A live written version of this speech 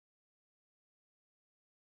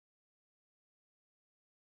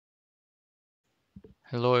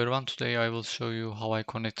Hello everyone, today I will show you how I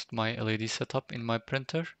connected my LED setup in my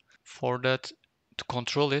printer. For that, to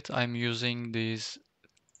control it, I'm using these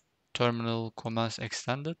terminal commands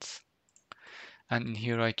extended, and in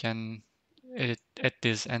here I can edit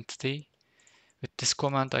this entity. With this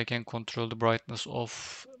command I can control the brightness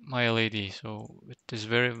of my LED. So with this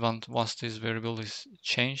once this variable is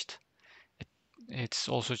changed, it's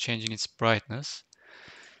also changing its brightness.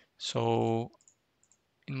 So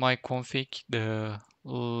in my config, the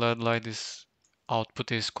LED light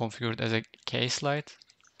output is configured as a case light.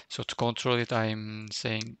 So to control it, I'm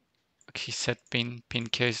saying okay, set pin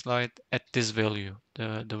case light at this value.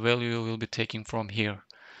 The value will be taken from here.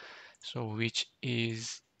 So which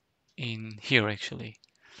is in here actually.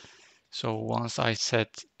 So once I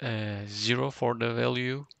set 0 for the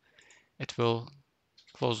value, it will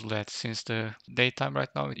close LED. Since the daytime right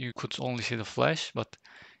now, you could only see the flash, but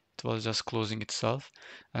it was just closing itself.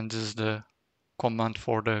 And this is the command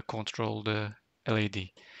for the control the LED.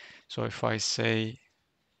 So if I say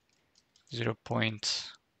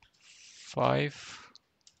 0.5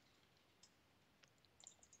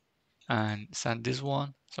 and send this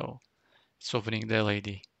one, so it's opening the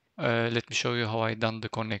LED. Let me show you how I done the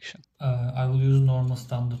connection. I will use normal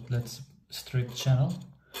standard LED strip channel.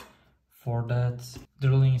 For that,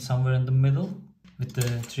 drilling somewhere in the middle with the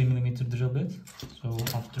 3mm drill bit. So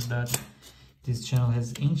after that, this channel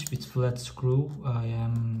has inch with flat screw. I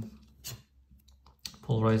am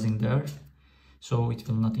polarizing there, so it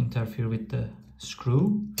will not interfere with the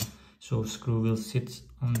screw. So screw will sit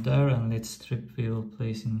on there and LED strip will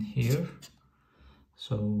place in here.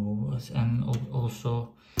 So, and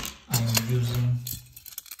also I'm using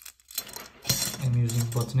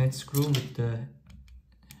buttonhead screw with the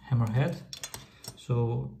hammerhead.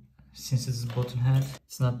 So since it's buttonhead,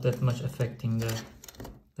 it's not that much affecting the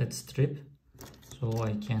LED strip. So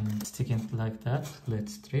I can stick it like that, LED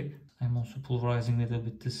strip. I'm also pulverizing a little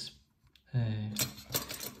bit this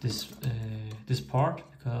part,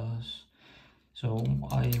 because so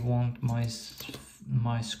I want my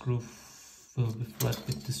screw will be flat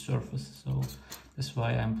with the surface. So that's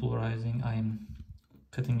why I'm pulverizing. I'm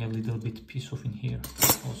cutting a little bit piece of in here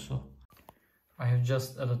also. I have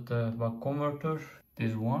just added the buck converter,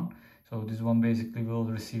 this one. So this one basically will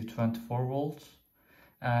receive 24 volts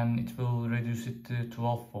and it will reduce it to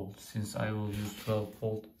 12 volts since I will use 12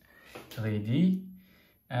 volt LED.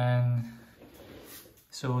 And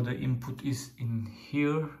so the input is in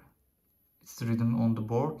here, it's written on the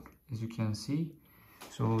board as you can see.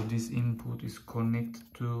 So this input is connected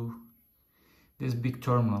to this big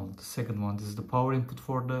terminal, the second one. This is the power input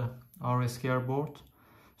for the RSKR board.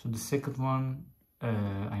 So the second one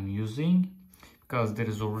I'm using because there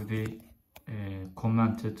is already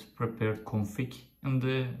commented prepared config in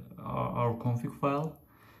the our config file,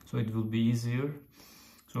 so it will be easier.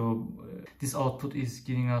 So this output is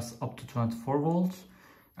giving us up to 24 volts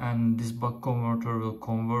and this buck converter will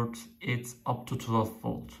convert it up to 12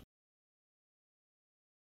 volts.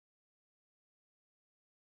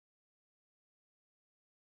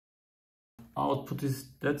 Output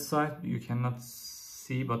is that side, you cannot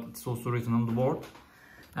see, but it's also written on the board,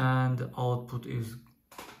 and the output is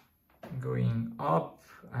going up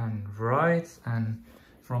and right, and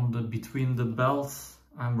from the between the belts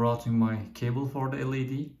I'm routing my cable for the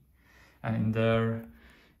LED, and in there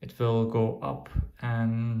it will go up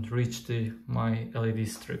and reach my LED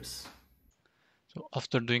strips. So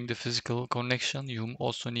after doing the physical connection, you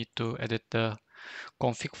also need to edit the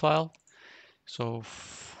config file. So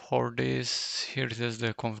for this, here it is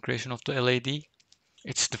the configuration of the LED.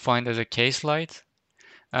 It's defined as a case light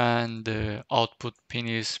and the output pin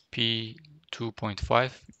is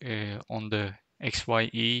P2.5 on the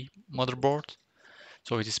XYE motherboard.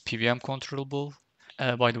 So it is PWM controllable.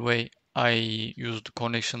 By the way, I used the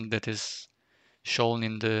connection that is shown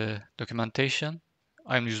in the documentation.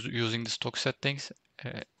 I'm using the stock settings,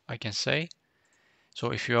 I can say.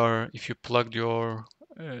 So if you plugged your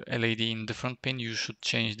LED in different pin, you should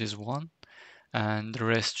change this one, and the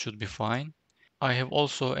rest should be fine. I have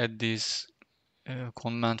also added this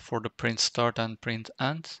command for the print start and print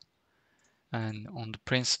end. And on the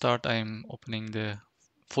print start, I'm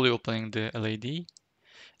fully opening the LED,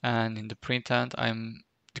 and in the print end, I'm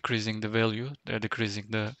decreasing the value, decreasing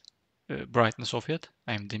the brightness of it.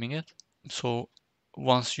 I'm dimming it. So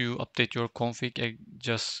once you update your config,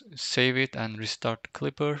 just save it and restart the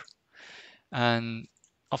Clipper. And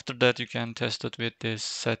after that, you can test it with this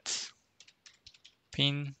set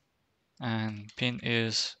pin, and pin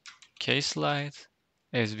is case light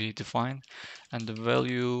as we defined, and the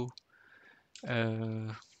value,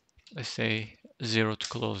 let's say 0 to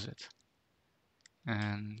close it,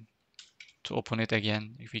 and to open it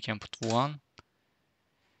again, if we can put 1,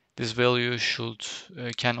 this value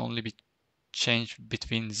can only be changed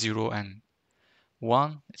between 0 and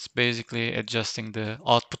 1. It's basically adjusting the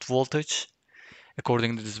output voltage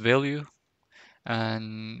according to this value,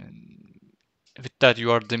 and with that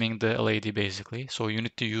you are dimming the LED basically. So you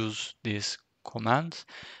need to use this command,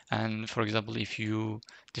 and for example, if you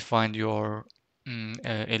defined your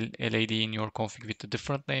LED in your config with a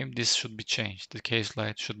different name, this should be changed. The case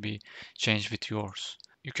light should be changed with yours.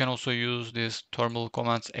 You can also use this terminal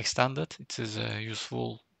commands extended. It is a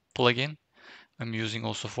useful plugin I'm using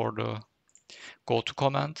also for the go-to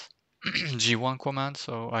command, G1 command.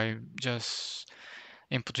 So I just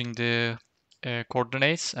inputting the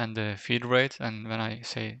coordinates and the feed rate, and when I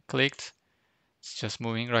say clicked, it's just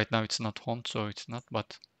moving. Right now it's not on, so it's not,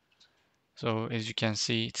 but so as you can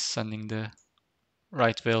see, it's sending the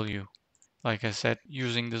right value. Like I said,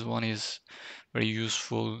 using this one is very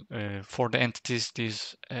useful for the entities.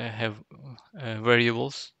 These have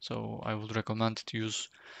variables, so I would recommend to use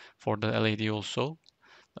for the LED also.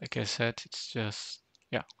 Like I said, it's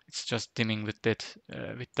just dimming with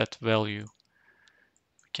that value.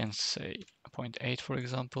 We can say 0.8 for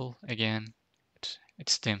example. Again,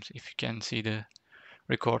 it's dimmed. If you can see the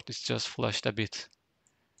record, it's just flashed a bit.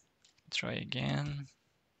 Try again.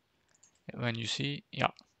 When you see, yeah.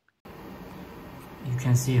 You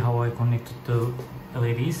can see how I connected the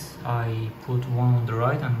LEDs. I put one on the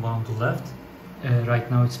right and one on the left. Right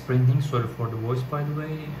now it's printing, sorry for the voice by the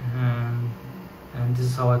way. And this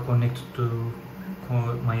is how I connected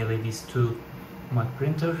my LEDs to my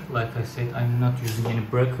printer. Like I said, I'm not using any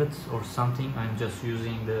brackets or something. I'm just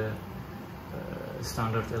using the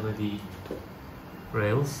standard LED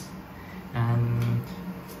rails. And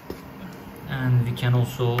we can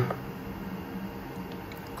also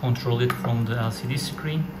control it from the LCD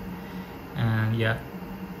screen. And yeah,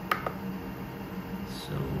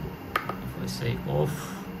 so if I say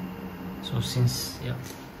off, so since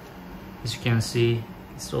as you can see,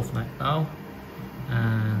 it's off right now,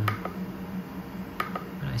 and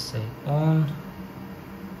when I say on,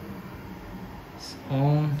 it's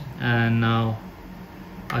on, and now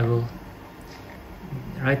I will,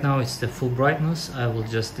 right now it's the full brightness. I will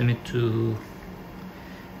just dim it to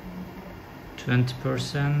 20%,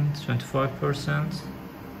 25%,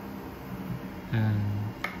 and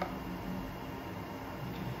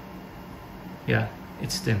yeah,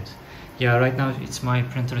 it's dimmed. Yeah, right now it's my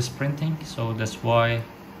printer is printing, so that's why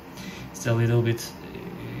it's a little bit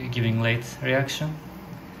giving late reaction.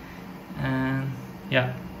 And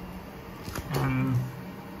yeah, and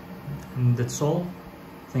that's all.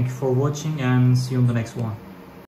 Thank you for watching, and see you on the next one.